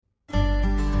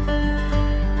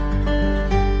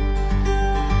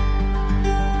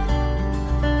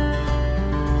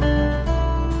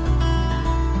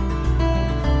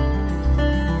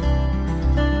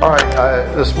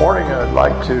This morning I'd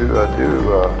like to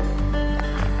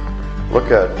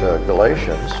look at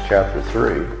Galatians chapter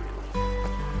 3.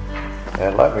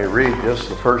 And let me read just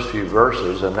the first few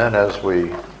verses, and then as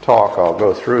we talk, I'll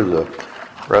go through the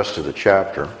rest of the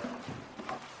chapter.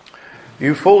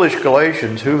 You foolish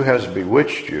Galatians, who has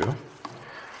bewitched you,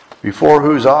 before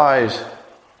whose eyes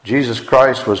Jesus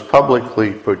Christ was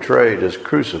publicly portrayed as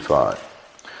crucified?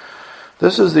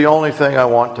 This is the only thing I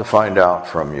want to find out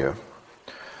from you.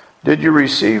 Did you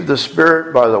receive the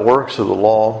Spirit by the works of the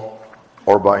law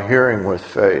or by hearing with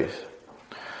faith?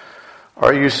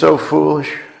 Are you so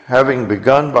foolish? Having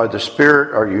begun by the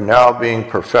Spirit, are you now being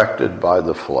perfected by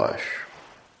the flesh?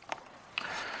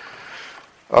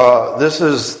 This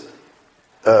is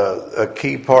a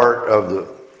key part of the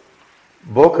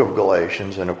book of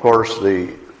Galatians, and of course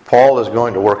Paul is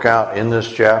going to work out in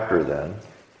this chapter then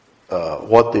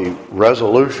what the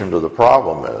resolution to the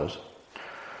problem is.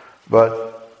 But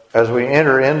as we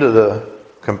enter into the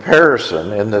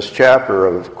comparison in this chapter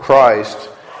of Christ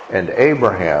and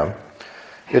Abraham,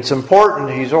 it's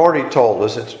important, he's already told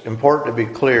us, it's important to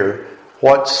be clear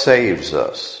what saves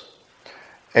us.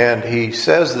 And he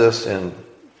says this in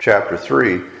chapter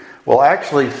 3, well,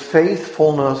 actually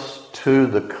faithfulness to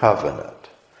the covenant.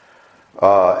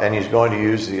 And he's going to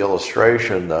use the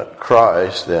illustration that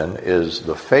Christ then is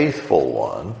the faithful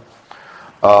one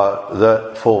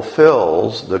that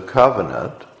fulfills the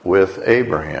covenant with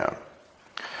Abraham.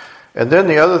 And then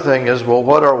the other thing is, well,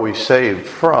 what are we saved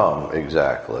from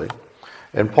exactly?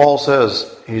 And Paul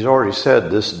says, he's already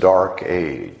said, this dark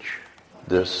age,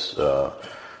 this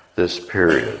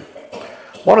period.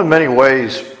 One of many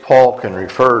ways Paul can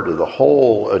refer to the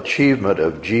whole achievement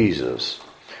of Jesus,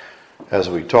 as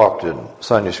we talked in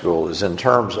Sunday school, is in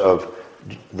terms of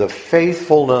the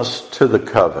faithfulness to the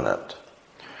covenant.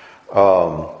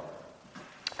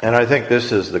 And I think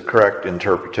this is the correct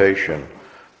interpretation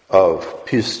of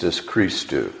pistis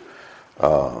Christou.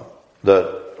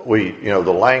 That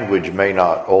the language may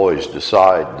not always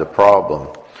decide the problem.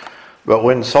 But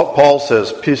when Paul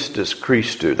says pistis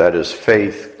Christou, that is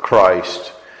faith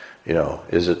Christ,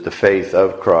 is it the faith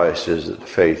of Christ? Is it the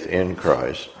faith in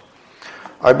Christ?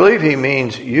 I believe he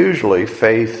means usually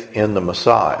faith in the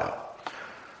Messiah.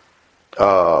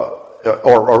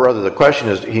 Or rather, the question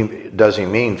is, does he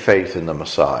mean faith in the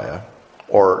Messiah?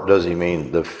 Or does he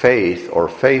mean the faith or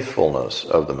faithfulness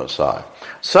of the Messiah?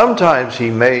 Sometimes he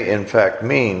may, in fact,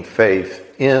 mean faith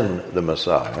in the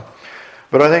Messiah.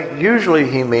 But I think usually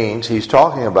he's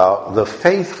talking about the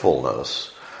faithfulness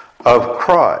of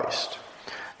Christ.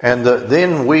 And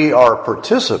then we are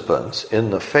participants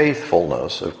in the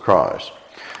faithfulness of Christ.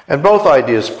 And both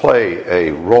ideas play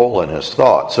a role in his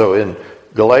thought. So in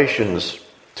Galatians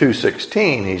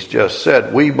 2:16, he's just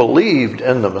said, we believed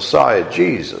in the Messiah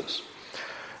Jesus.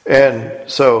 And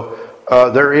so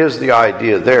there is the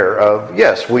idea there of,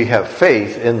 yes, we have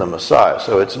faith in the Messiah.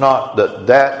 So it's not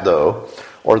that though,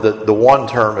 or that the one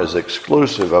term is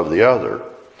exclusive of the other.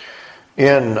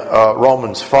 In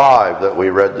Romans 5 that we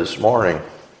read this morning,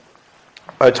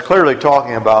 it's clearly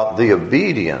talking about the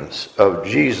obedience of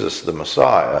Jesus the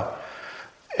Messiah.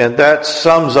 And that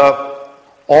sums up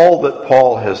all that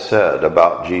Paul has said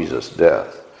about Jesus'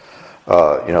 death.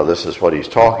 This is what he's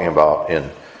talking about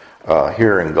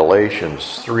here in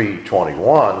Galatians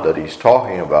 3:21, that he's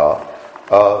talking about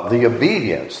the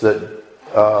obedience, that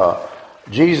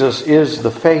Jesus is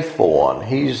the faithful one.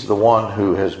 He's the one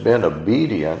who has been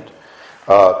obedient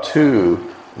to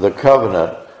the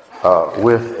covenant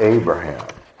with Abraham.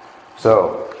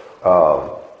 So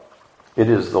it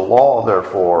is the law,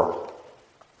 therefore,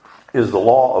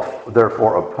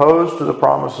 opposed to the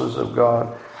promises of God?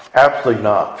 Absolutely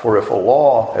not. For if a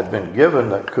law had been given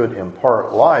that could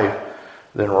impart life,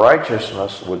 then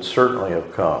righteousness would certainly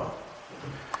have come.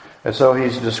 And so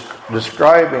he's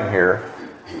describing here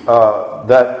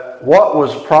that what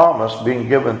was promised being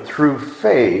given through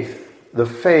faith, the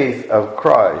faith of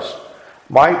Christ,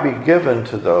 might be given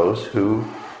to those who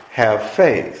have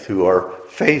faith, who are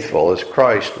faithful as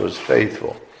Christ was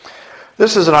faithful.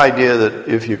 This is an idea that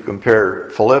if you compare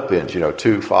Philippians,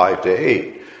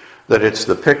 2:5-8, that it's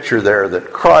the picture there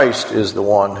that Christ is the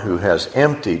one who has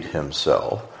emptied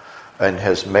himself and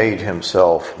has made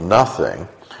himself nothing.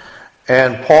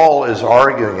 And Paul is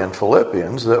arguing in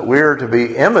Philippians that we're to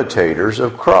be imitators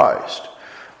of Christ.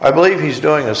 I believe he's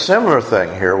doing a similar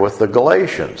thing here with the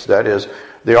Galatians. That is,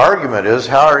 the argument is,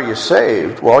 how are you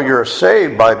saved? Well, you're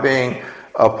saved by being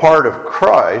a part of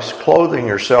Christ, clothing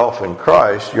yourself in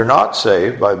Christ. You're not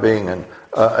saved by being an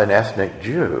ethnic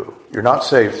Jew. You're not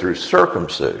saved through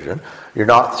circumcision. You're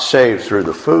not saved through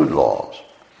the food laws.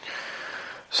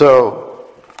 So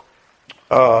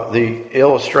the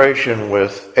illustration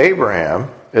with Abraham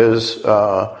is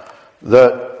that,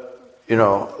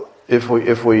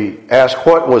 if we ask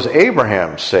what was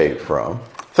Abraham saved from,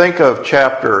 think of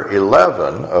chapter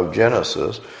 11 of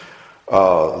Genesis,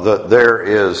 that there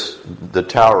is the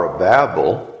Tower of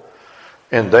Babel,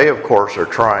 and they, of course, are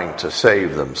trying to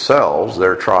save themselves.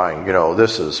 They're trying,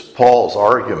 this is Paul's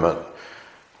argument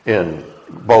in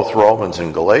both Romans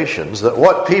and Galatians, that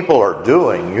what people are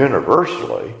doing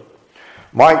universally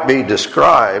might be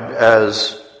described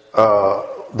as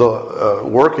the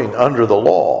working under the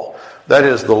law. That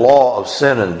is, the law of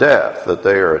sin and death, that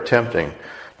they are attempting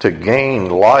to gain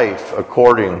life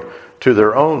according to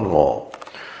their own law.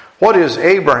 What is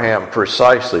Abraham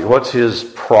precisely? What's his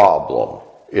problem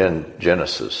in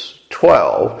Genesis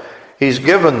 12? He's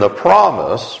given the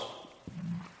promise.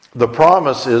 The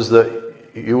promise is that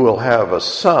you will have a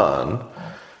son,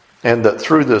 and that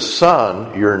through this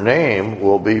son your name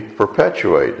will be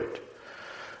perpetuated,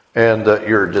 and that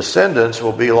your descendants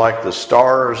will be like the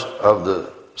stars of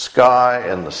the sky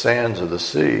and the sands of the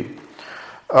sea.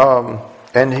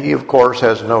 And he, of course,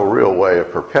 has no real way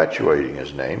of perpetuating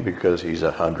his name because he's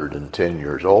 110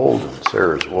 years old and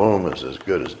Sarah's womb is as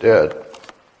good as dead.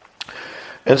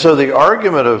 And so the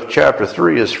argument of chapter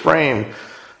 3 is framed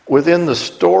within the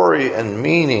story and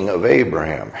meaning of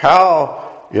Abraham.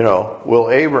 How, will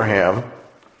Abraham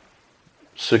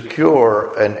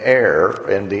secure an heir?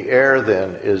 And the heir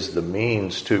then is the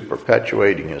means to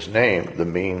perpetuating his name, the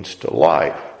means to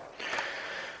life.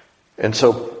 And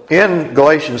so in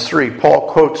Galatians 3, Paul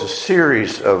quotes a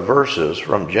series of verses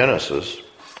from Genesis.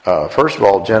 First of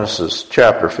all, Genesis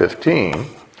chapter 15,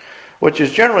 which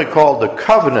is generally called the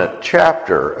covenant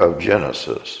chapter of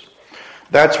Genesis.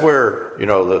 That's where,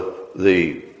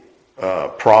 the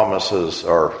promises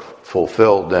are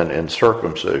fulfilled then in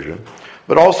circumcision.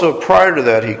 But also prior to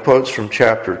that, he quotes from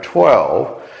chapter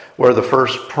 12, where the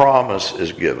first promise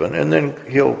is given. And then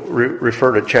he'll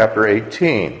refer to chapter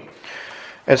 18.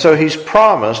 And so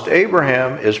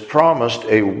Abraham is promised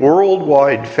a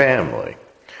worldwide family.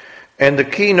 And the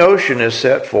key notion is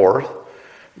set forth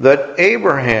that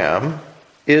Abraham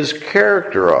is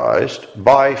characterized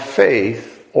by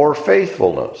faith or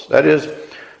faithfulness. That is,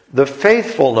 the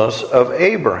faithfulness of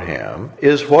Abraham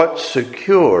is what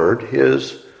secured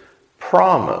his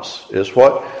promise, is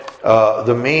what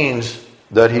the means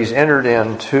that he's entered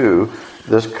into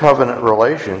this covenant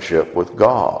relationship with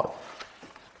God.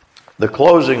 The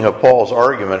closing of Paul's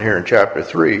argument here in chapter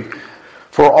 3,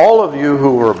 for all of you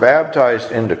who were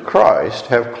baptized into Christ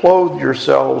have clothed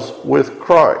yourselves with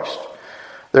Christ.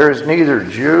 There is neither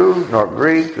Jew nor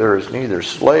Greek, there is neither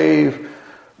slave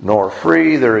nor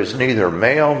free, there is neither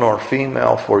male nor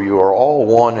female, for you are all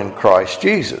one in Christ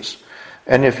Jesus.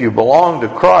 And if you belong to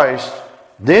Christ,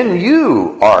 then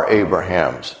you are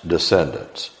Abraham's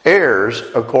descendants, heirs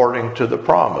according to the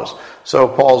promise. So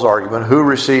Paul's argument, who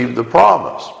received the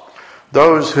promise?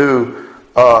 Those who,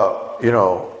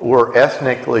 were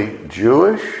ethnically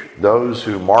Jewish, those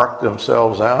who marked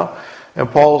themselves out. And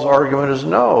Paul's argument is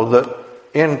no, that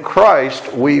in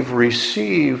Christ we've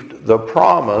received the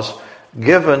promise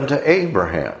given to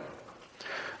Abraham.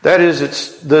 That is,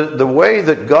 it's the way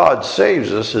that God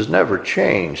saves us has never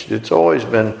changed. It's always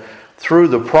been through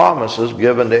the promises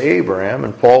given to Abraham.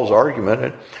 And Paul's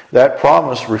argument, that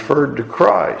promise referred to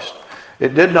Christ.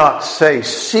 It did not say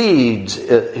seeds,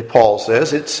 Paul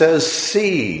says. It says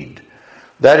seed.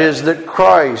 That is, that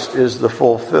Christ is the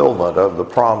fulfillment of the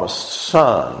promised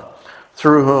Son,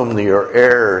 through whom your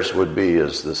heirs would be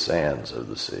as the sands of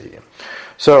the sea.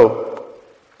 So,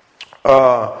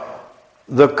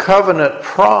 the covenant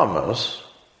promise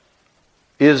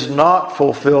is not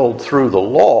fulfilled through the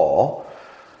law,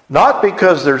 not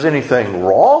because there's anything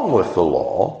wrong with the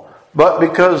law, but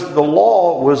because the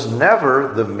law was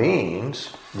never the means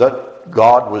that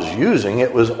God was using.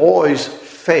 It was always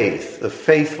faith, the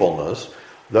faithfulness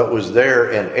that was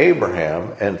there in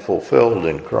Abraham and fulfilled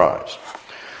in Christ.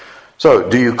 So,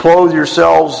 do you clothe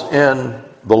yourselves in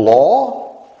the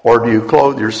law, or do you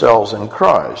clothe yourselves in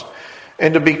Christ?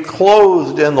 And to be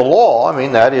clothed in the law,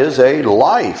 that is a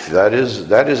life. That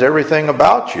is everything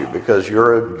about you, because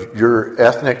you're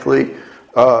ethnically,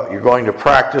 you're going to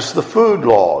practice the food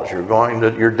laws.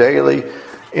 Your daily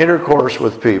intercourse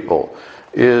with people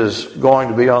is going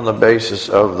to be on the basis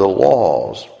of the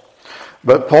laws.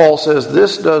 But Paul says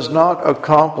this does not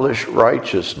accomplish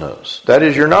righteousness. That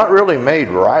is, you're not really made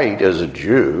right as a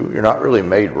Jew. You're not really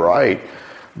made right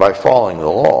by following the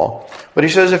law. But he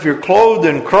says if you're clothed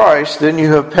in Christ, then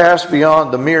you have passed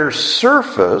beyond the mere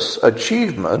surface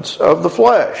achievements of the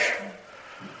flesh.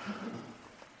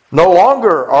 No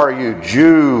longer are you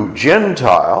Jew,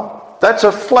 Gentile. That's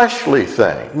a fleshly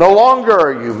thing. No longer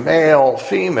are you male,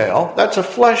 female. That's a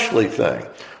fleshly thing.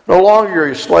 No longer are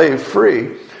you slave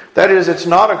free. That is, it's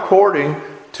not according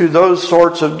to those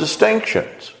sorts of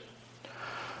distinctions.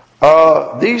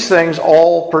 These things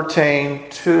all pertain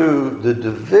to the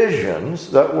divisions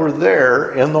that were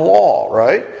there in the law,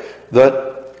 right?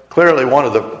 That clearly one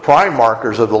of the prime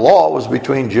markers of the law was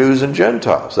between Jews and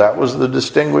Gentiles. That was the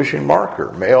distinguishing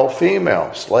marker. Male,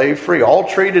 female, slave free, all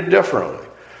treated differently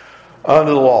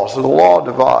under the law. So the law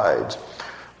divides.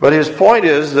 But his point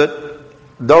is that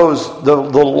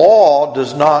the law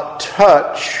does not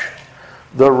touch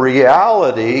the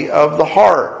reality of the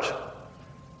heart.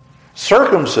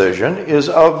 Circumcision is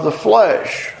of the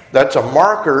flesh. That's a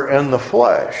marker in the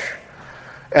flesh.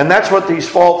 And that's what these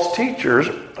false teachers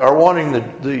are wanting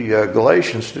the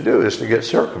Galatians to do, is to get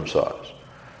circumcised.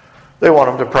 They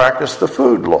want them to practice the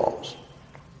food laws.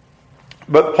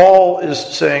 But Paul is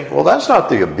saying, well, that's not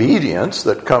the obedience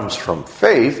that comes from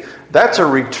faith. That's a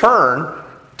return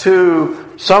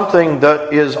to something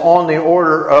that is on the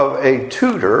order of a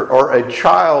tutor or a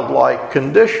childlike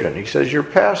condition. He says you're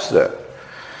past that.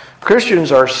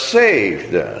 Christians are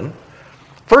saved then,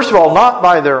 first of all, not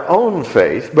by their own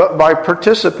faith, but by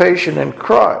participation in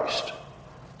Christ.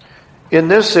 In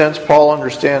this sense, Paul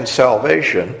understands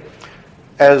salvation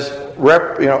as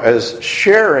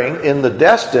sharing in the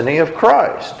destiny of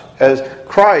Christ. As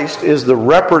Christ is the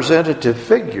representative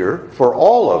figure for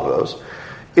all of us,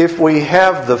 if we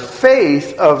have the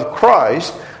faith of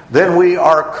Christ, then we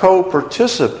are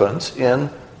co-participants in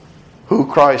who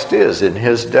Christ is, in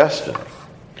his destiny.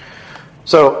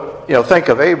 So, think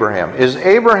of Abraham. Is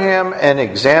Abraham an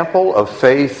example of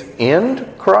faith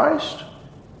in Christ?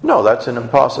 No, that's an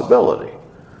impossibility.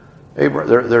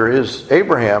 There is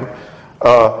Abraham,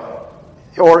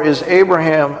 or is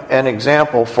Abraham an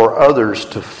example for others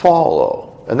to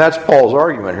follow? And that's Paul's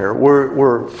argument here.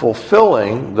 We're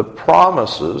fulfilling the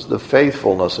promises, the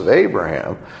faithfulness of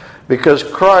Abraham, because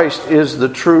Christ is the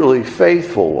truly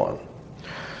faithful one.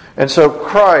 And so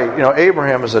Christ,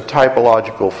 Abraham is a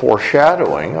typological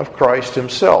foreshadowing of Christ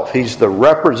himself. He's the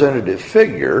representative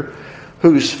figure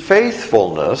whose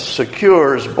faithfulness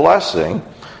secures blessing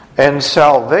and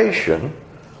salvation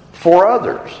for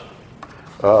others.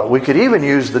 We could even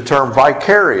use the term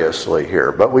vicariously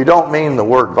here, but we don't mean the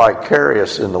word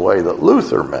vicarious in the way that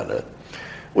Luther meant it.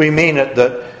 We mean it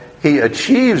that he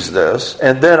achieves this,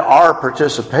 and then our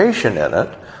participation in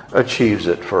it achieves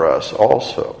it for us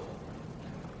also.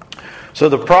 So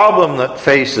the problem that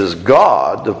faces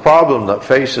God, the problem that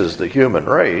faces the human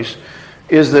race,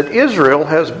 is that Israel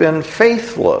has been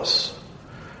faithless.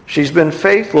 She's been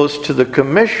faithless to the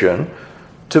commission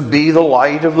to be the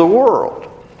light of the world.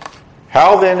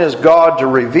 How then is God to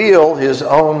reveal his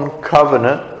own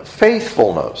covenant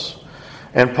faithfulness?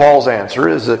 And Paul's answer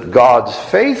is that God's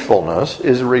faithfulness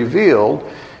is revealed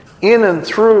in and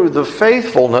through the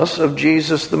faithfulness of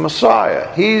Jesus the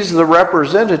Messiah. He's the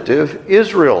representative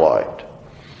Israelite.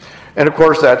 And of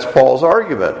course that's Paul's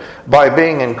argument. By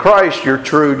being in Christ, you're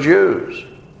true Jews.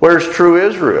 Where's true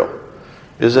Israel?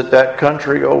 Is it that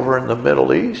country over in the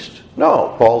Middle East?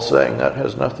 No, Paul's saying that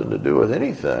has nothing to do with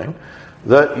anything.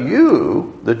 That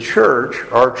you, the church,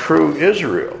 are true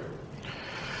Israel.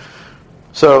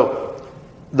 So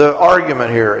the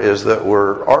argument here is that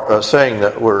we're saying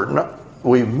that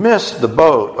we've missed the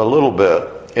boat a little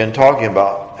bit in talking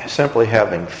about simply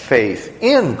having faith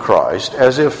in Christ,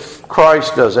 as if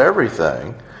Christ does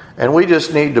everything, and we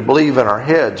just need to believe in our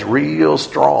heads real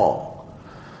strong,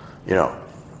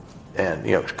 and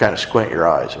kind of squint your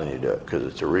eyes when you do it because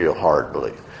it's a real hard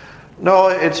belief. No,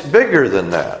 it's bigger than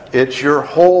that. It's your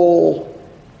whole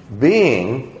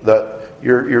being that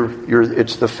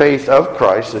it's the faith of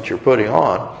Christ that you're putting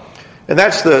on. And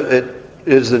it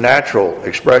is the natural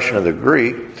expression of the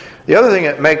Greek. The other thing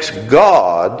that makes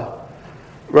God,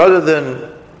 rather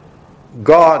than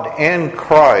God and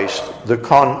Christ,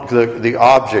 the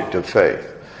object of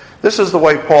faith. This is the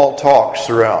way Paul talks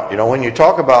throughout. When you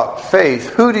talk about faith,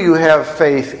 who do you have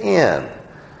faith in?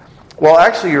 Well,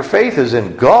 actually, your faith is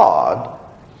in God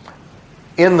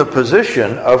in the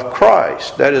position of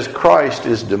Christ. That is, Christ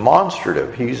is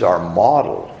demonstrative. He's our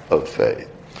model of faith.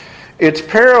 It's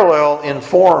parallel in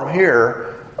form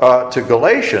here to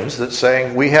Galatians that's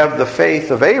saying we have the faith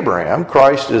of Abraham.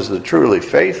 Christ is the truly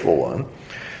faithful one.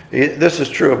 This is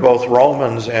true of both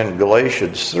Romans and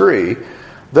Galatians 3.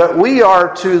 That we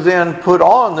are to then put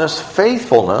on this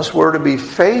faithfulness. We're to be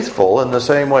faithful in the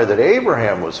same way that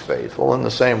Abraham was faithful, in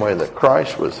the same way that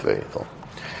Christ was faithful.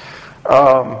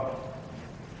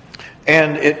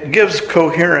 And it gives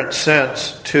coherent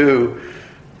sense to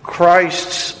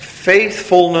Christ's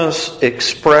faithfulness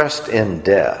expressed in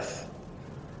death.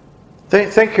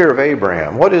 Think here of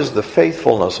Abraham. What is the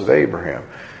faithfulness of Abraham?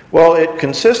 Well, it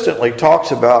consistently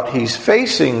talks about he's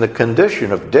facing the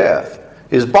condition of death.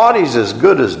 His body's as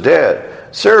good as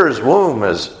dead. Sarah's womb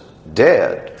is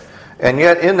dead. And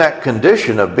yet in that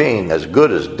condition of being as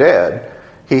good as dead,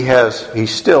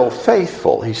 he's still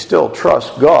faithful. He still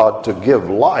trusts God to give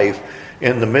life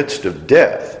in the midst of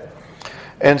death.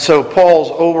 And so Paul's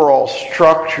overall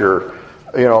structure,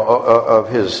 of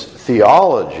his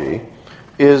theology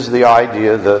is the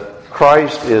idea that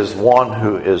Christ is one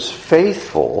who is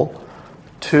faithful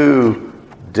to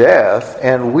death,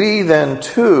 and we then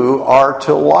too are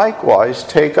to likewise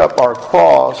take up our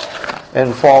cross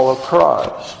and follow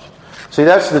Christ. See,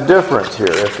 that's the difference here.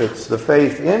 If it's the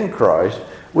faith in Christ,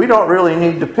 we don't really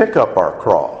need to pick up our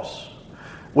cross.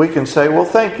 We can say, well,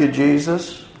 thank you,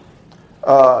 Jesus.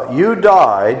 You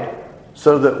died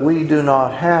so that we do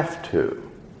not have to.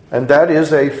 And that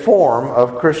is a form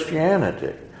of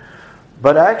Christianity.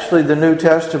 But actually the New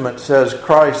Testament says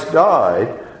Christ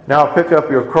died, now pick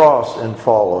up your cross and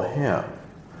follow Him.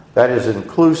 That is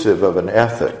inclusive of an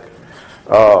ethic.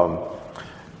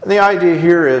 The idea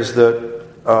here is that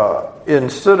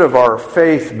instead of our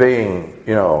faith being,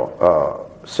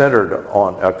 centered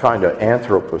on a kind of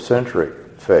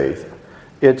anthropocentric faith,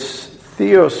 it's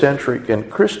theocentric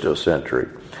and Christocentric.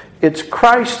 It's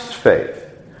Christ's faith.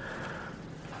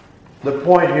 The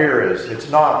point here is it's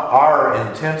not our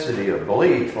intensity of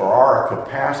belief or our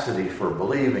capacity for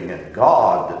believing in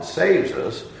God that saves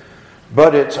us,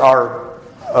 but it's our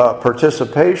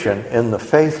participation in the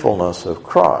faithfulness of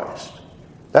Christ.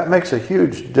 That makes a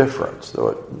huge difference, though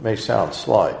it may sound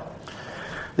slight.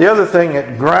 The other thing,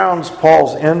 it grounds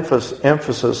Paul's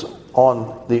emphasis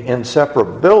on the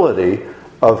inseparability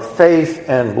of faith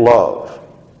and love.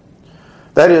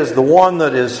 That is, the one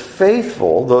that is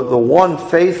faithful, the one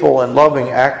faithful and loving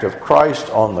act of Christ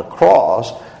on the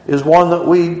cross is one that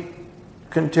we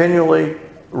continually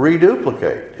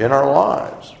reduplicate in our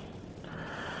lives.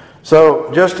 So,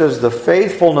 just as the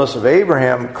faithfulness of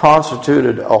Abraham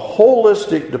constituted a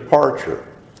holistic departure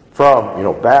from,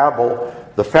 Babel,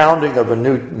 the founding of a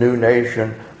new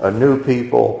nation, a new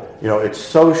people, it's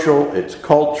social, it's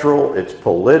cultural, it's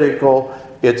political,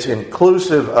 it's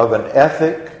inclusive of an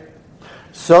ethic,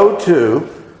 so too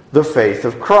the faith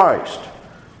of Christ.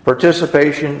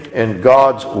 Participation in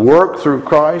God's work through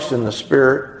Christ in the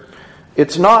Spirit.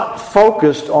 It's not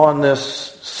focused on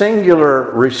this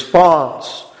singular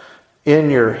response in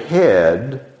your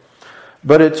head,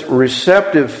 but it's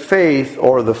receptive faith,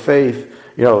 or the faith,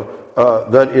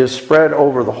 that is spread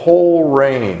over the whole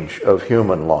range of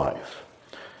human life.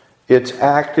 It's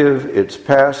active, it's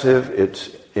passive, it's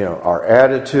our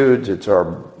attitudes,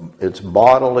 it's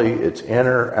bodily, it's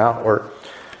inner, outward.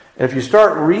 And if you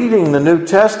start reading the New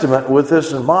Testament with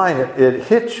this in mind, it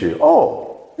hits you.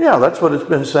 Oh, yeah, that's what it's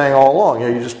been saying all along.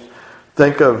 You just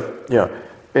think of,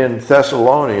 in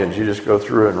Thessalonians, you just go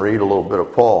through and read a little bit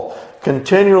of Paul.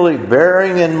 Continually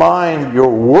bearing in mind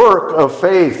your work of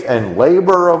faith and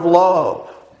labor of love.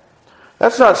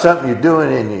 That's not something you're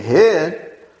doing in your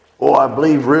head. Oh, I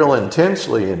believe real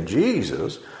intensely in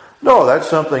Jesus. No, that's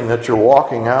something that you're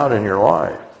walking out in your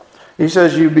life. He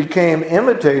says you became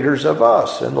imitators of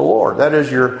us in the Lord. That is,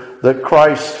 that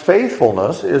Christ's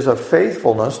faithfulness is a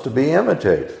faithfulness to be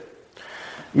imitated.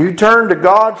 You turn to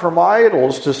God from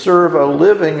idols to serve a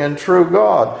living and true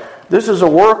God. This is a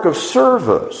work of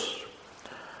service.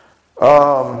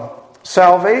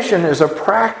 Salvation is a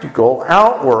practical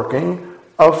outworking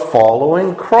of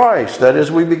following Christ. That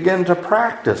is, we begin to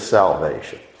practice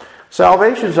salvation.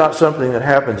 Salvation is not something that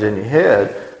happens in your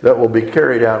head that will be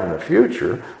carried out in the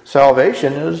future.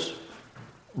 Salvation is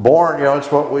born,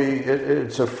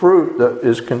 it's a fruit that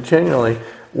is continually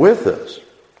with us.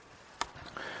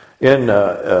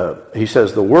 He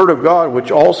says, the Word of God,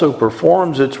 which also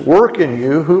performs its work in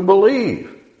you who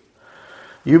believe.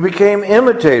 You became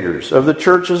imitators of the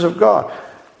churches of God.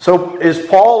 So is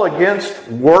Paul against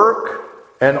work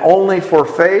and only for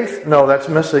faith? No, that's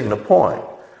missing the point.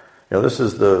 This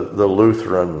is the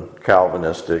Lutheran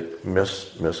Calvinistic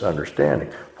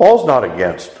misunderstanding. Paul's not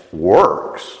against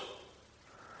works.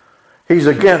 He's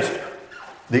against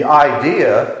the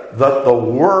idea that the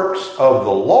works of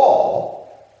the law,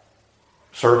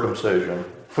 circumcision,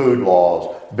 food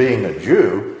laws, being a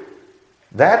Jew,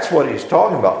 that's what he's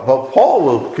talking about. But Paul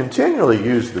will continually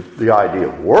use the idea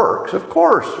of works. Of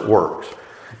course, works.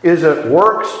 Is it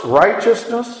works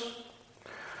righteousness?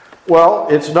 Well,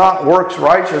 it's not works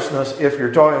righteousness if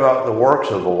you're talking about the works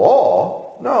of the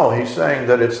law. No, he's saying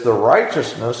that it's the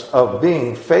righteousness of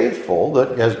being faithful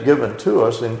that is given to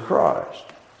us in Christ.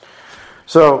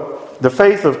 So, the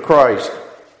faith of Christ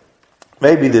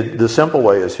maybe the simple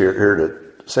way is here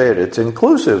to say it. It's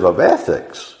inclusive of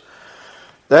ethics.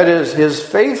 That is, his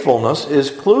faithfulness is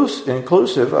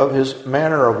inclusive of his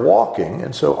manner of walking.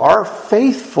 And so our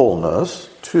faithfulness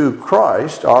to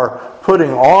Christ, our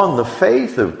putting on the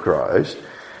faith of Christ,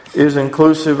 is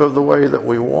inclusive of the way that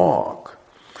we walk.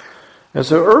 And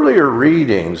so earlier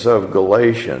readings of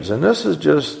Galatians, and this is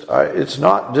just, it's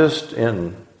not just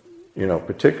in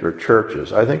particular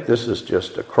churches. I think this is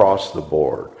just across the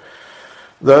board.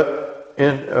 That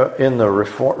in the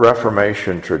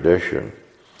Reformation tradition,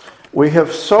 we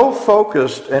have so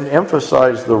focused and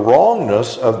emphasized the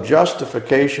wrongness of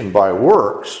justification by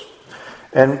works,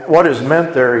 and what is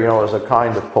meant there, is a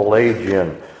kind of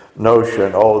Pelagian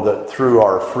notion, that through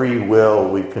our free will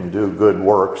we can do good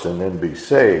works and then be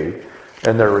saved,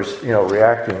 and they're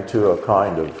reacting to a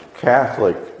kind of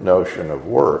Catholic notion of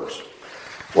works.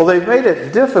 Well, they've made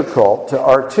it difficult to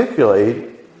articulate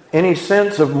any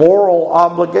sense of moral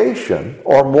obligation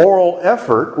or moral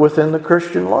effort within the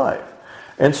Christian life.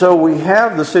 And so we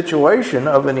have the situation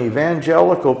of an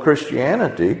evangelical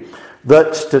Christianity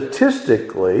that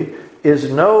statistically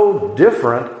is no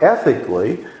different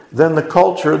ethically than the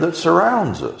culture that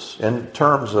surrounds us in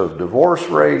terms of divorce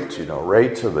rates,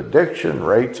 rates of addiction,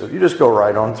 you just go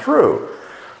right on through.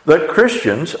 That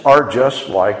Christians are just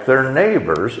like their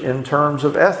neighbors in terms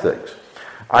of ethics.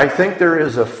 I think there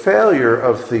is a failure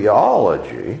of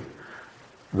theology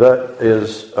that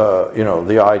is,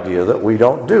 the idea that we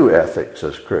don't do ethics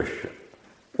as Christians.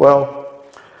 Well,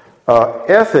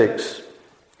 ethics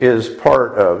is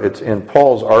part of, it's in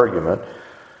Paul's argument,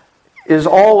 is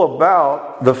all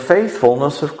about the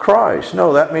faithfulness of Christ.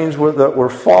 No, that means that we're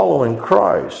following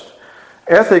Christ.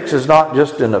 Ethics is not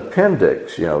just an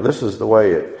appendix. This is the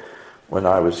way when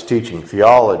I was teaching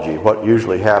theology, what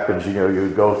usually happens, you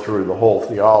go through the whole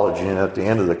theology, and at the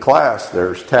end of the class,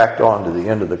 there's tacked on to the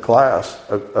end of the class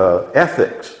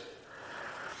ethics.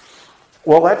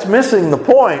 Well, that's missing the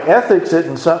point. Ethics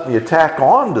isn't something you tack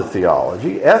on to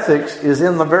theology. Ethics is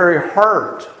in the very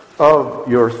heart of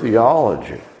your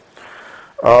theology.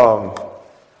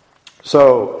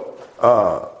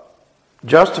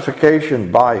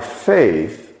 Justification by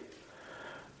faith,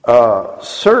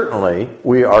 certainly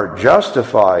we are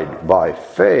justified by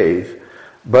faith,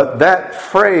 but that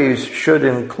phrase should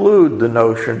include the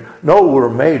notion, no, we're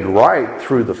made right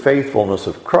through the faithfulness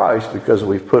of Christ because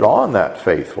we've put on that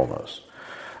faithfulness.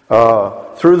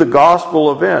 Through the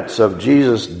gospel events of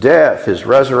Jesus' death, his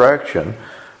resurrection,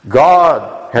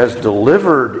 God has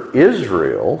delivered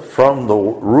Israel from the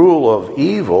rule of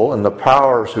evil and the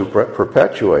powers who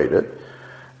perpetuate it.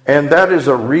 And that is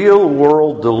a real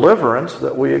world deliverance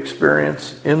that we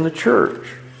experience in the church.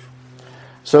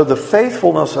 So the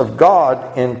faithfulness of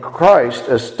God in Christ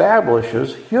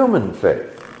establishes human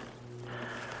faith.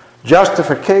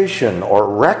 Justification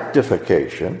or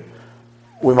rectification,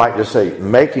 we might just say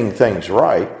making things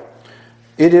right,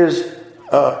 it is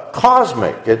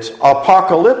cosmic, it's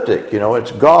apocalyptic,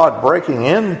 it's God breaking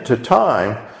into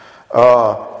time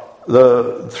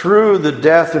through the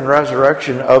death and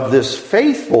resurrection of this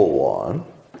faithful one.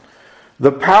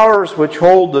 The powers which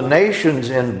hold the nations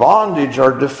in bondage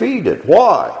are defeated.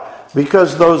 Why?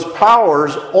 Because those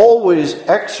powers always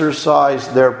exercise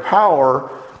their power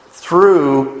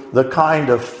through the kind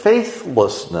of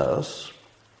faithlessness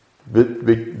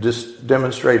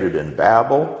demonstrated in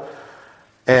Babel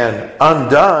and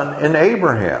undone in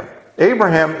Abraham.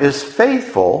 Abraham is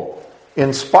faithful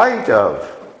in spite of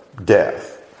death.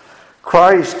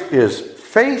 Christ is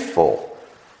faithful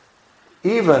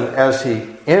even as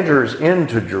he enters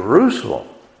into Jerusalem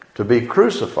to be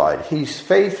crucified. He's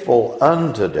faithful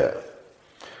unto death.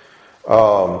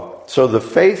 So the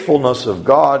faithfulness of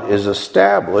God is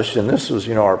established, and this was,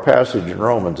 our passage in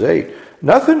Romans 8.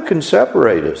 Nothing can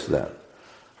separate us then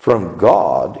from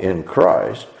God in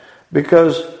Christ,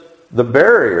 because the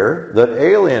barrier that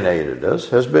alienated us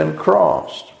has been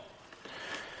crossed.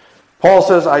 Paul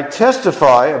says, I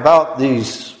testify about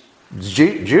these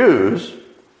Jews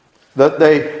that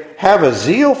they have a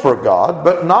zeal for God,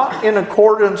 but not in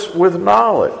accordance with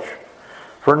knowledge,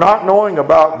 for not knowing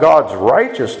about God's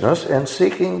righteousness and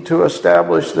seeking to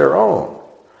establish their own.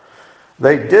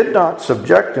 They did not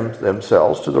subject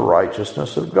themselves to the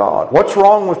righteousness of God. What's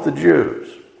wrong with the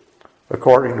Jews,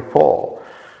 according to Paul?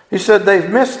 He said they've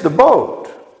missed the boat.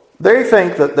 They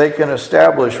think that they can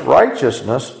establish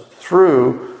righteousness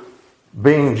through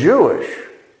being Jewish.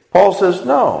 Paul says,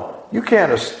 no, you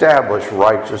can't establish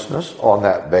righteousness on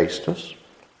that basis.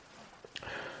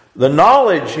 The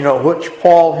knowledge, which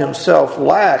Paul himself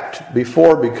lacked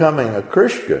before becoming a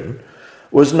Christian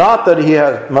was not that he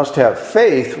must have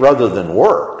faith rather than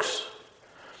works.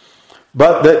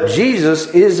 but that Jesus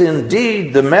is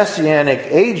indeed the messianic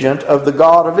agent of the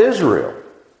God of Israel,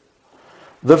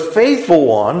 the faithful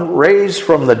one raised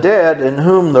from the dead, in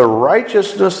whom the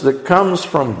righteousness that comes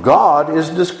from God is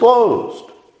disclosed.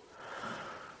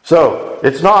 So,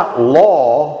 it's not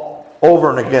law over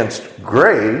and against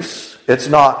grace. It's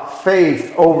not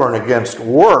faith over and against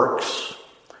works.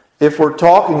 If we're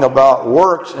talking about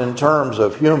works in terms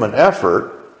of human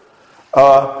effort,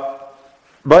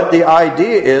 but the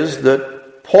idea is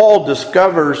that Paul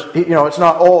discovers, it's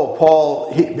not,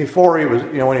 Paul, before he was,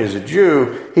 when he was a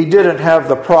Jew, he didn't have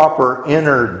the proper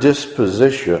inner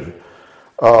disposition,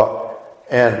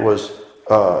 and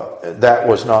that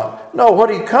was not. No, what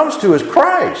he comes to is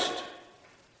Christ.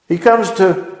 He comes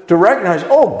to recognize,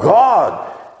 God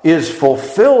is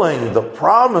fulfilling the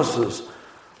promises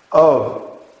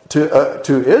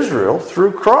to Israel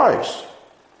through Christ.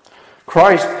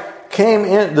 Christ came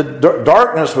in, the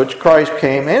darkness which Christ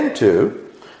came into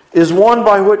is one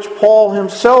by which Paul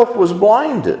himself was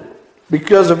blinded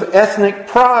because of ethnic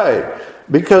pride,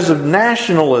 because of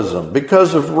nationalism,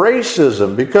 because of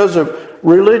racism, because of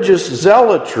religious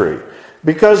zealotry,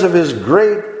 because of his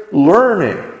great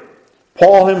learning.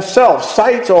 Paul himself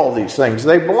cites all these things.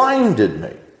 They blinded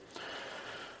me.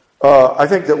 I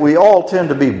think that we all tend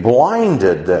to be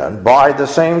blinded then by the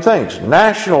same things.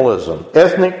 Nationalism,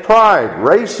 ethnic pride,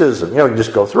 racism. You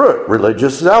just go through it.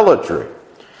 Religious zealotry.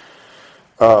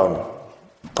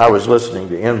 I was listening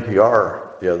to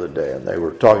NPR the other day, and they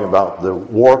were talking about the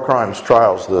war crimes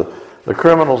trials, the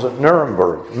criminals at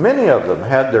Nuremberg. Many of them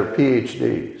had their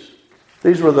PhDs.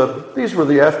 These were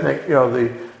the ethnic,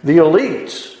 the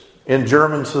elites in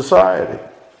German society.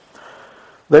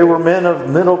 They were men of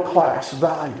middle class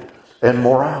values and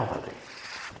morality.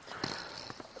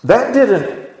 That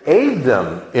didn't aid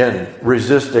them in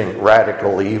resisting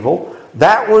radical evil.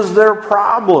 That was their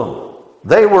problem.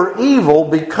 They were evil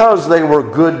because they were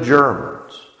good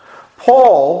Germans.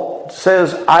 Paul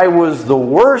says, I was the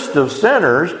worst of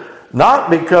sinners, not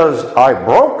because I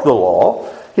broke the law.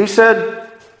 He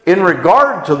said, in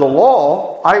regard to the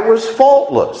law, I was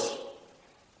faultless.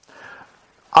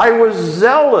 I was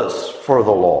zealous for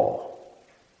the law.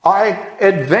 I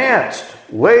advanced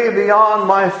way beyond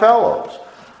my fellows.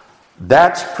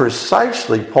 That's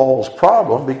precisely Paul's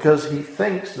problem, because he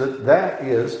thinks that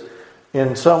is,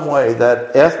 in some way,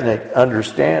 that ethnic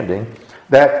understanding,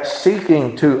 that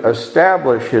seeking to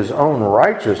establish his own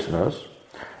righteousness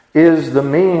is the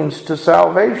means to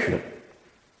salvation.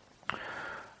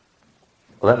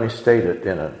 Let me state it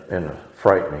in a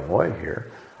frightening way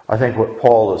here. I think what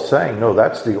Paul is saying, no,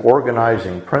 that's the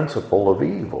organizing principle of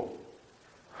evil.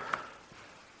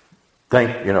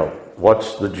 Think,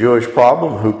 what's the Jewish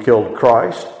problem? Who killed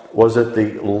Christ? Was it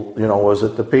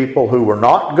the people who were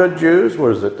not good Jews?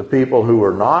 Was it the people who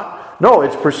were not? No,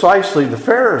 it's precisely the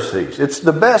Pharisees. It's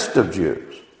the best of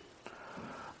Jews.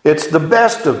 It's the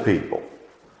best of people.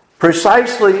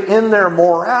 Precisely in their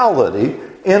morality,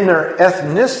 in their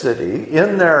ethnicity,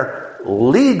 in their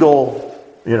legal,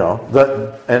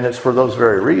 and it's for those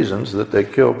very reasons that they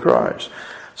killed Christ.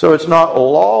 So it's not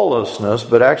lawlessness,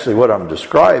 but actually what I'm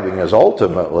describing is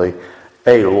ultimately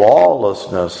a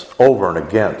lawlessness over and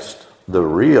against the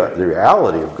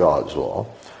reality of God's law.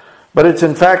 But it's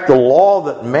in fact the law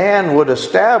that man would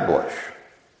establish.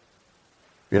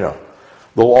 The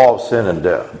law of sin and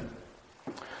death.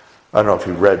 I don't know if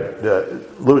you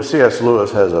read, C.S.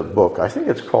 Lewis has a book, I think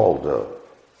it's called,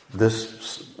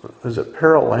 is it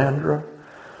Perelandra?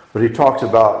 But he talks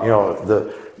about,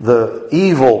 the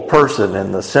evil person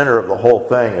in the center of the whole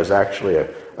thing is actually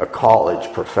a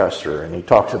college professor. And he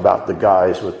talks about the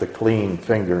guys with the clean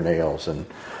fingernails and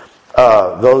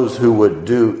those who would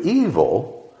do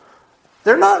evil.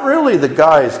 They're not really the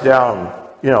guys down,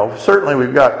 certainly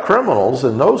we've got criminals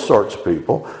and those sorts of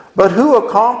people, but who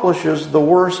accomplishes the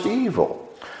worst evil?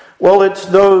 Well, it's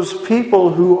those people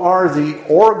who are the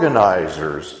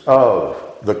organizers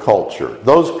of the culture.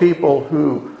 Those people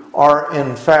who are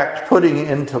in fact putting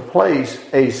into place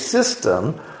a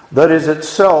system that is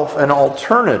itself an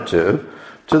alternative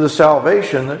to the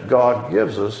salvation that God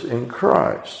gives us in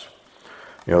Christ.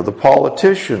 The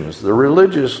politicians, the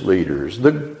religious leaders,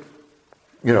 the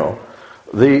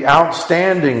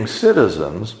outstanding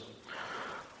citizens,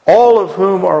 all of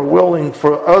whom are willing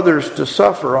for others to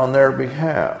suffer on their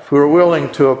behalf, who are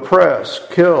willing to oppress,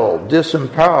 kill,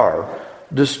 disempower,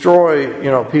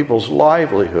 destroy, people's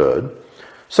livelihood.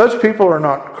 Such people are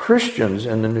not Christians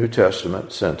in the New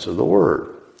Testament sense of the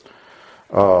word.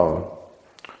 So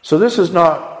this is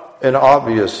not an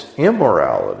obvious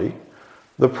immorality.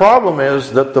 The problem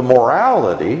is that the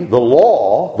morality, the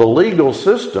law, the legal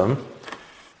system,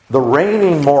 the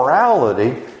reigning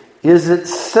morality is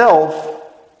itself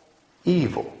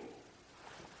evil.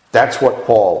 That's what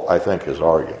Paul, I think, is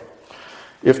arguing.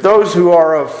 If those who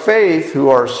are of faith, who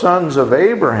are sons of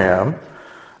Abraham,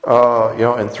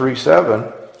 in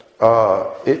 3:7,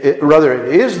 rather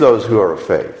it is those who are of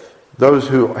faith, those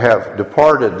who have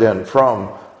departed then from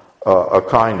a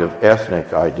kind of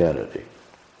ethnic identity.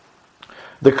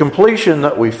 The completion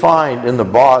that we find in the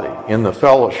body, in the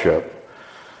fellowship,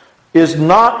 is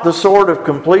not the sort of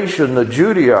completion the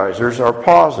Judaizers are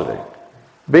positing.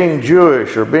 Being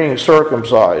Jewish or being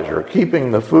circumcised or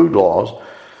keeping the food laws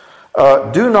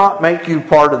do not make you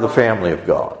part of the family of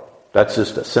God. That's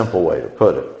just a simple way to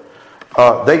put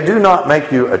it. They do not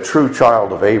make you a true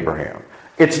child of Abraham.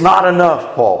 It's not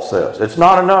enough, Paul says. It's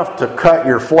not enough to cut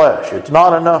your flesh. It's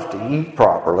not enough to eat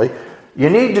properly.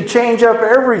 You need to change up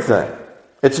everything.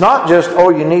 It's not just,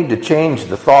 you need to change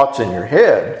the thoughts in your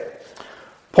head.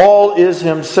 Paul is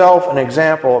himself an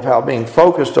example of how being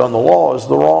focused on the law is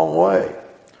the wrong way.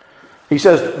 He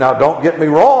says, now don't get me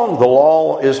wrong, the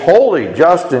law is holy,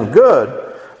 just, and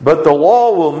good, but the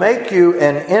law will make you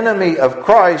an enemy of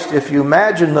Christ if you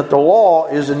imagine that the law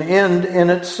is an end in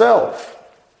itself.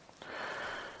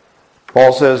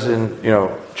 Paul says in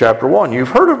chapter 1, you've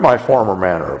heard of my former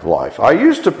manner of life. I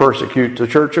used to persecute the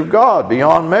church of God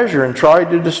beyond measure and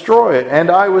tried to destroy it, and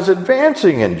I was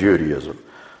advancing in Judaism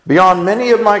beyond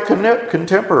many of my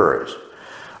contemporaries.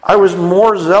 I was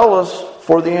more zealous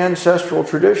for the ancestral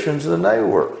traditions than they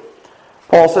were.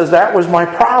 Paul says that was my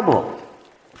problem.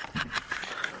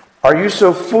 Are you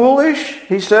so foolish,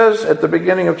 he says at the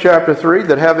beginning of chapter 3,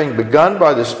 that having begun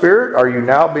by the Spirit, are you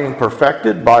now being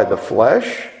perfected by the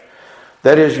flesh?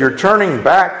 That is, you're turning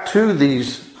back to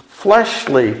these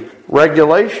fleshly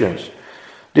regulations.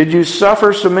 Did you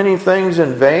suffer so many things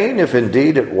in vain, if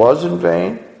indeed it was in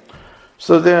vain?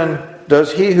 So then,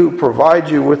 does he who provides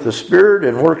you with the Spirit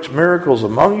and works miracles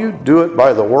among you do it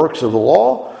by the works of the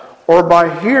law, or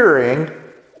by hearing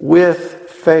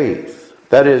with faith?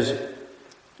 That is,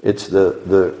 it's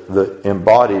the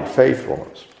embodied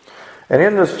faithfulness. And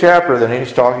in this chapter, then,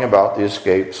 he's talking about the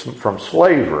escape from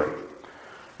slavery.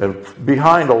 And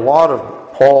behind a lot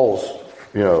of Paul's,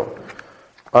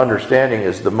 understanding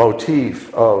is the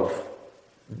motif of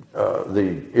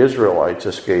the Israelites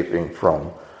escaping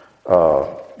from,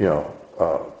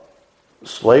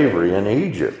 slavery in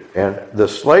Egypt. And the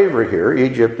slavery here,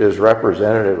 Egypt is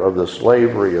representative of the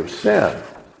slavery of sin.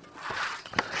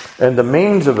 And the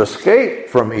means of escape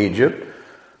from Egypt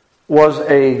was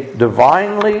a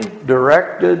divinely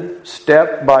directed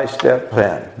step-by-step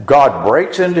plan. God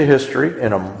breaks into history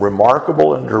in a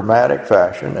remarkable and dramatic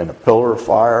fashion, in a pillar of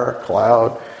fire, a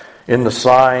cloud, in the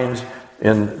signs,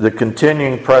 in the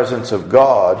continuing presence of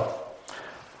God.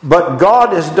 But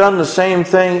God has done the same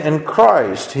thing in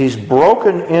Christ. He's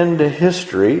broken into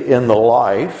history in the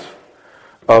life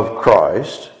of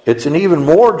Christ. It's an even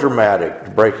more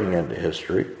dramatic breaking into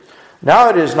history. Now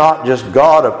it is not just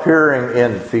God appearing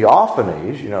in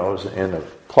theophanies, in a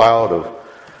cloud of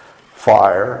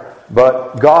fire,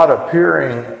 but God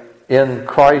appearing in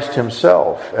Christ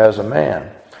himself as a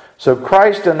man. So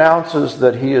Christ announces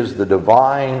that he is the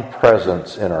divine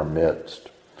presence in our midst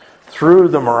through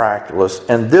the miraculous,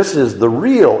 and this is the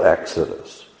real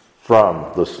exodus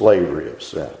from the slavery of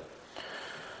sin.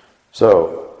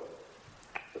 So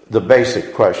the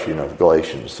basic question of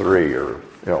Galatians 3,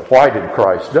 why did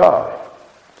Christ die?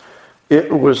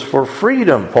 It was for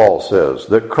freedom, Paul says,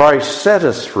 that Christ set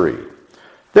us free.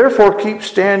 Therefore, keep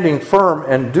standing firm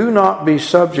and do not be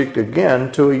subject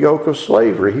again to a yoke of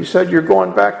slavery. He said you're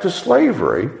going back to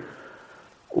slavery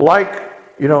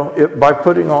by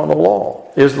putting on the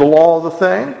law. Is the law the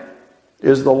thing?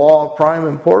 Is the law of prime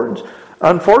importance?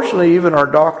 Unfortunately, even our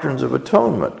doctrines of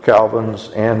atonement, Calvin's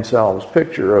Anselm's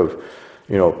picture of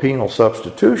penal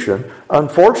substitution,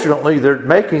 unfortunately, they're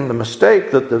making the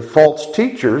mistake that the false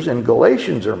teachers in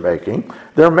Galatians are making.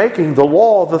 They're making the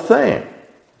law the thing.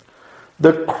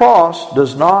 The cross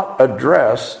does not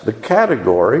address the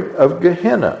category of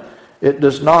Gehenna. It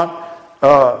does not,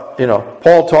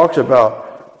 Paul talks about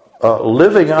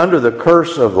living under the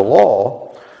curse of the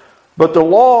law, but the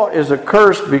law is a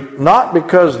curse not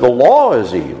because the law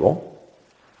is evil,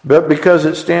 but because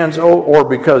it stands, or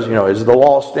because, does the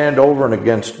law stand over and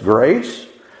against grace?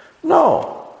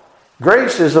 No.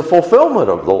 Grace is a fulfillment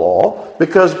of the law,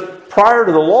 because prior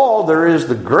to the law, there is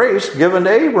the grace given to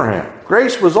Abraham.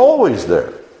 Grace was always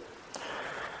there.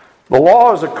 The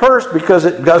law is a curse because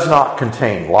it does not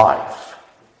contain life.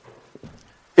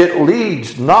 It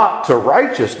leads not to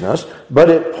righteousness, but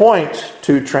it points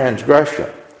to transgression.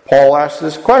 Paul asks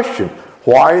this question,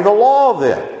 why the law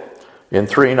then? In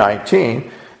 3:19,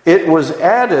 It was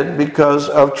added because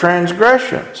of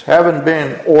transgressions, having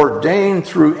been ordained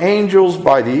through angels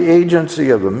by the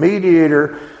agency of a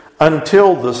mediator,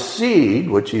 until the seed,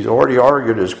 which he's already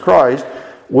argued is Christ,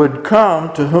 would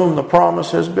come, to whom the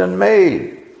promise has been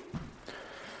made.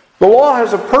 The law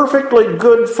has a perfectly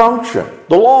good function.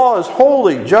 The law is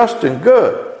holy, just, and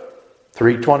good.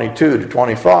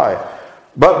 3:22-25.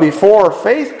 But before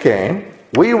faith came,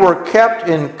 we were kept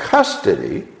in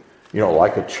custody,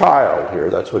 like a child here,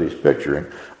 that's what he's picturing,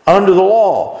 under the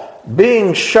law,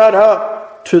 being shut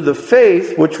up to the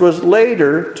faith which was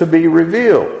later to be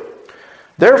revealed.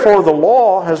 Therefore, the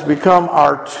law has become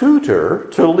our tutor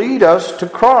to lead us to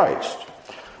Christ,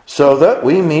 so that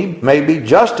we may be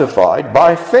justified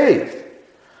by faith.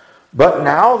 But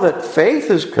now that faith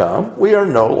has come, we are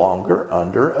no longer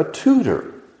under a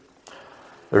tutor.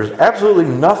 There's absolutely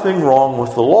nothing wrong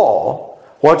with the law.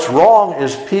 What's wrong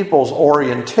is people's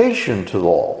orientation to the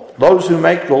law. Those who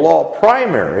make the law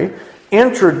primary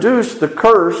introduce the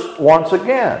curse once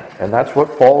again, and that's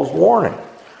what Paul's warning.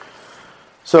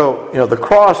 So, the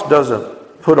cross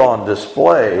doesn't put on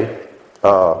display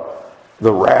the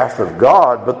wrath of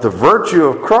God, but the virtue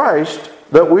of Christ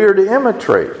that we are to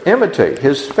imitate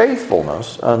his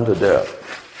faithfulness unto death.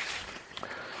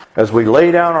 As we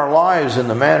lay down our lives in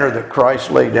the manner that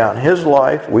Christ laid down his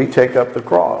life, we take up the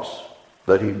cross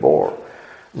that he bore,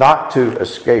 not to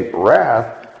escape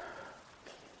wrath,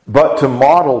 but to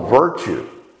model virtue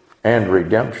and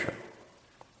redemption.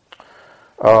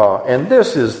 And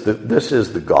this is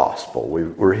the gospel.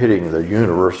 We're hitting the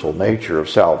universal nature of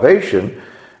salvation.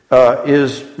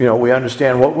 We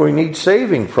understand what we need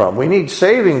saving from. We need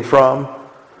saving from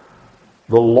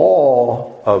the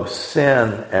law of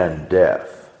sin and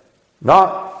death,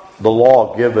 not the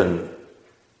law given,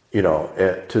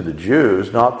 to the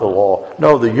Jews. Not the law.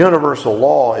 No, the universal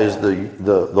law is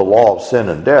the law of sin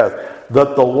and death,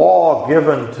 that the law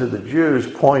given to the Jews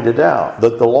pointed out,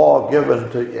 that the law given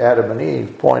to Adam and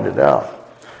Eve pointed out.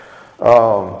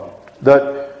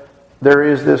 That there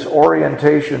is this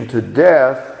orientation to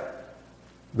death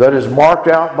that is marked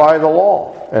out by the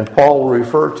law. And Paul will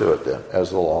refer to it then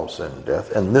as the law of sin and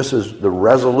death. And this is the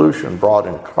resolution brought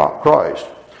in Christ.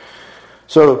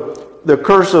 So the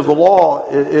curse of the law,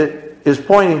 it is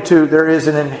pointing to there is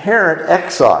an inherent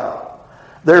exile.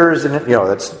 There is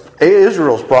that's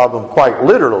Israel's problem quite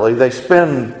literally.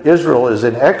 Israel is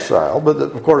in exile, but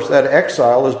of course that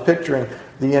exile is picturing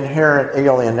the inherent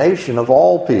alienation of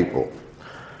all people.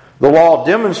 The law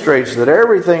demonstrates that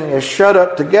everything is shut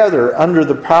up together under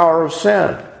the power of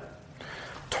sin.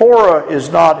 Torah is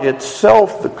not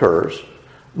itself the curse,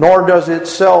 nor does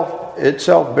itself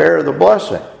bear the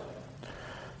blessing.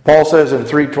 Paul says in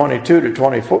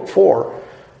 3:22-24,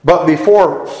 but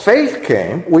before faith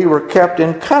came, we were kept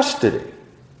in custody.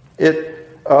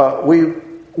 We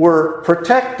were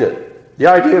protected. The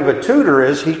idea of a tutor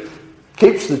is he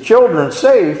keeps the children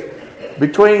safe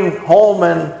between home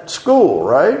and school,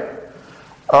 right?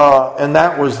 And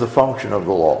that was the function of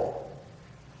the law.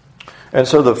 And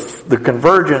so the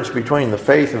convergence between the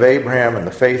faith of Abraham and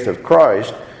the faith of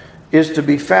Christ is to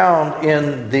be found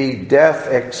in the death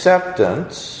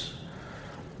acceptance,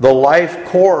 the life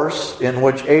course in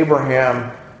which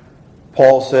Abraham,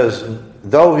 Paul says,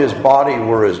 though his body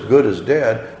were as good as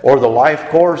dead, or the life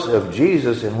course of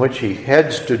Jesus in which he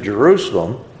heads to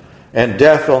Jerusalem and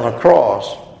death on the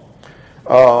cross.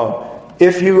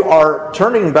 If you are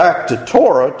turning back to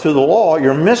Torah, to the law,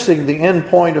 you're missing the end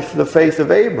point of the faith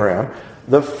of Abraham,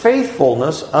 the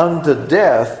faithfulness unto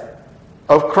death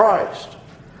of Christ.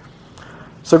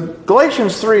 So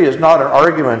Galatians 3 is not an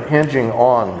argument hinging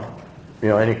on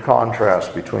any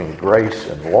contrast between grace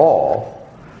and law,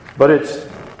 but it's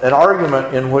an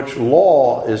argument in which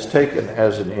law is taken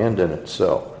as an end in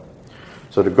itself.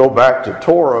 So to go back to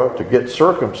Torah, to get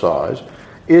circumcised,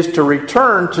 is to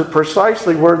return to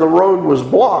precisely where the road was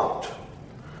blocked,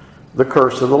 the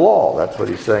curse of the law. That's what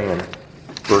he's saying in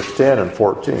verse 10 and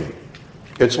 14.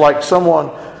 It's like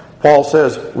someone, Paul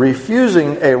says,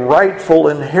 refusing a rightful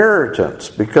inheritance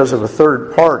because of a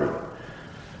third party.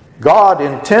 God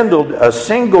intended a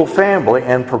single family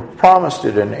and promised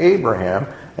it in Abraham,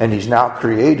 and he's now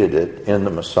created it in the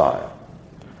Messiah.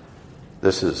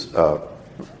 This is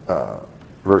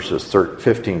verses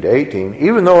 15 to 18.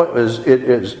 Even though it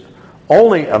is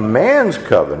only a man's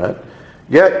covenant,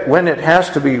 yet when it has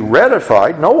to be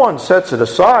ratified, no one sets it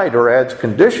aside or adds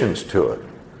conditions to it.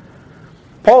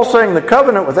 Paul's saying the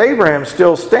covenant with Abraham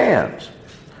still stands.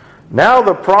 Now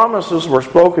the promises were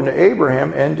spoken to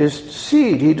Abraham and his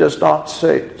seed. He does not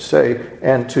say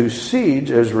and to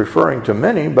seeds as referring to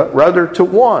many, but rather to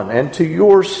one, and to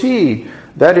your seed,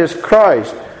 that is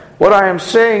Christ. What I am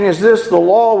saying is this: the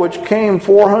law which came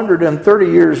 430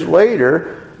 years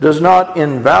later does not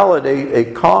invalidate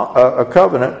a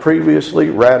covenant previously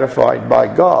ratified by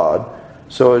God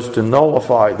so as to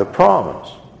nullify the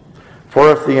promise.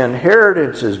 For if the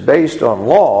inheritance is based on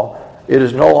law, it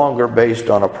is no longer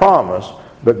based on a promise,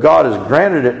 but God has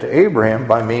granted it to Abraham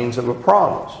by means of a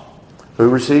promise. Who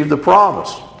received the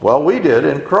promise? Well, we did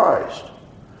in Christ.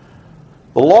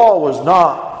 The law was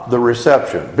not the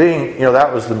reception.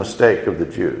 That was the mistake of the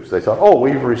Jews. They thought, oh,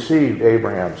 we've received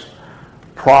Abraham's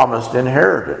promised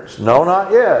inheritance. No,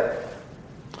 not yet.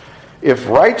 If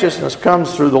righteousness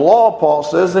comes through the law, Paul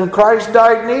says, then Christ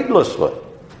died needlessly.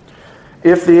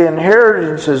 If the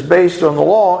inheritance is based on the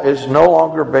law, it's no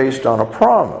longer based on a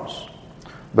promise.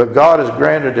 But God has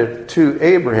granted it to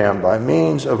Abraham by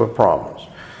means of a promise.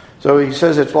 So he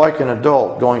says it's like an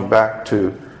adult going back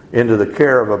into the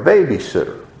care of a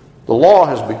babysitter. The law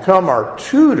has become our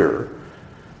tutor,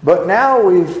 but now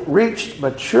we've reached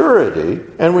maturity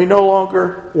and we no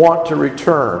longer want to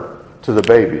return to the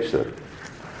babysitter.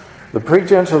 The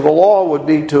pretense of the law would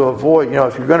be to avoid,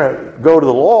 if you're going to go to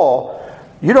the law,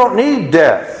 you don't need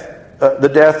death, the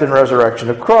death and resurrection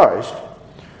of Christ.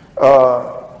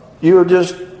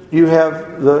 You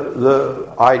have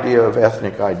the idea of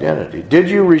ethnic identity. Did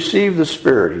you receive the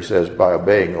Spirit, he says, by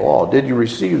obeying the law? Did you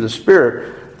receive the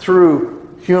Spirit through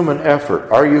human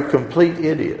effort? Are you complete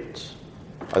idiots?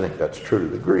 I think that's true to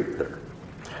the Greek there.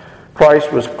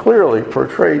 Christ was clearly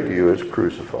portrayed to you as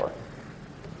crucified.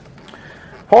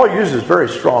 Paul uses very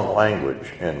strong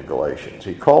language in Galatians.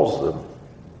 He calls them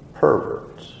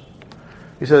perverts.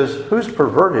 He says, who's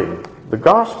perverting the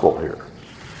gospel here?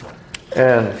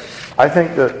 And I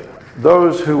think that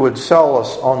those who would sell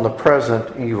us on the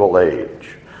present evil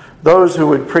age, those who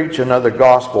would preach another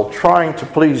gospel trying to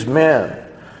please men,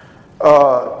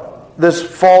 this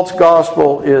false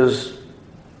gospel is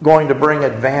going to bring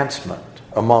advancement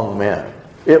among men.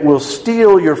 It will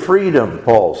steal your freedom,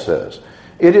 Paul says.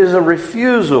 It is a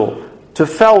refusal to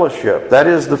fellowship. That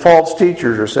is, the false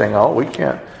teachers are saying, oh, we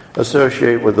can't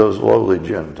associate with those lowly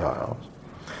Gentiles.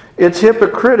 It's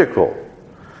hypocritical.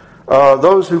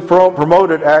 Those who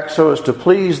promote it act so as to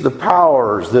please the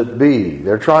powers that be.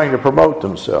 They're trying to promote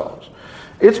themselves.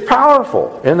 It's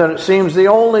powerful in that it seems the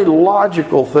only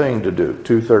logical thing to do,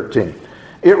 2:13.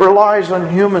 It relies on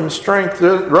human strength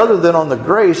rather than on the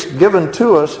grace given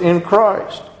to us in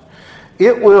Christ.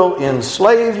 It will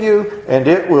enslave you and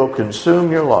it will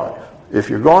consume your life. If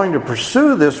you're going to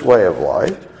pursue this way of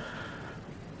life,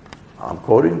 I'm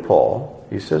quoting Paul,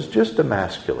 he says, just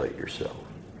emasculate yourself.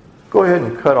 Go ahead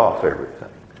and cut off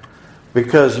everything.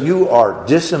 Because you are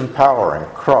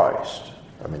disempowering Christ.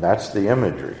 I mean, that's the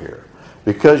imagery here.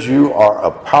 Because you are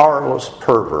a powerless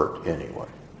pervert anyway.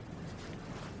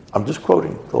 I'm just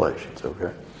quoting Galatians,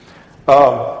 okay?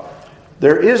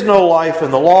 There is no life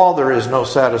in the law. There is no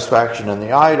satisfaction in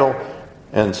the idol.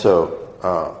 And so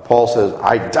Paul says,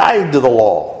 I died to the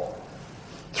law,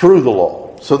 through the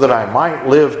law, so that I might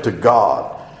live to God.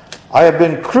 I have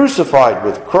been crucified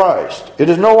with Christ. It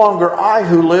is no longer I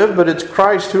who live, but it's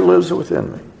Christ who lives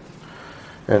within me.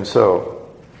 And so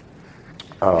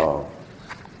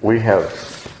we have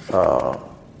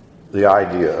the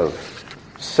idea of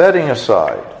setting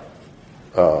aside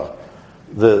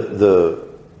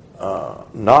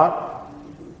not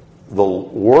the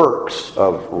works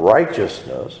of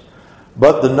righteousness,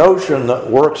 but the notion that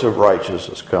works of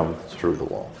righteousness come through the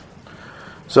law.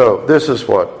 So this is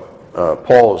what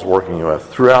Paul is working with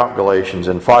throughout Galatians.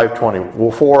 In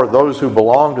 5:24, those who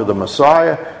belong to the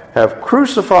Messiah have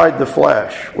crucified the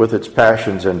flesh with its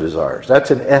passions and desires.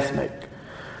 That's an ethnic.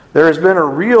 There has been a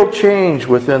real change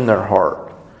within their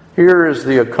heart. Here is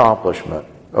the accomplishment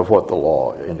of what the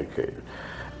law indicated.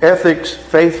 Ethics,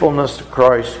 faithfulness to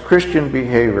Christ, Christian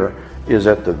behavior is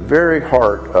at the very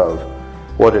heart of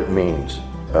what it means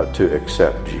to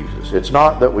accept Jesus. It's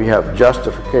not that we have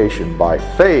justification by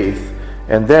faith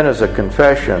and then as a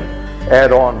confession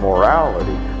add on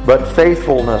morality, but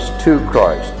faithfulness to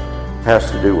Christ has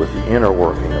to do with the inner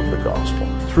working of the gospel.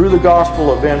 Through the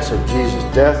gospel events of Jesus'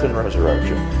 death and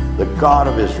resurrection, the God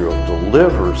of Israel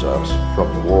delivers us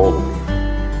from the world of evil.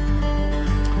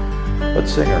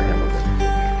 Let's sing our hymn.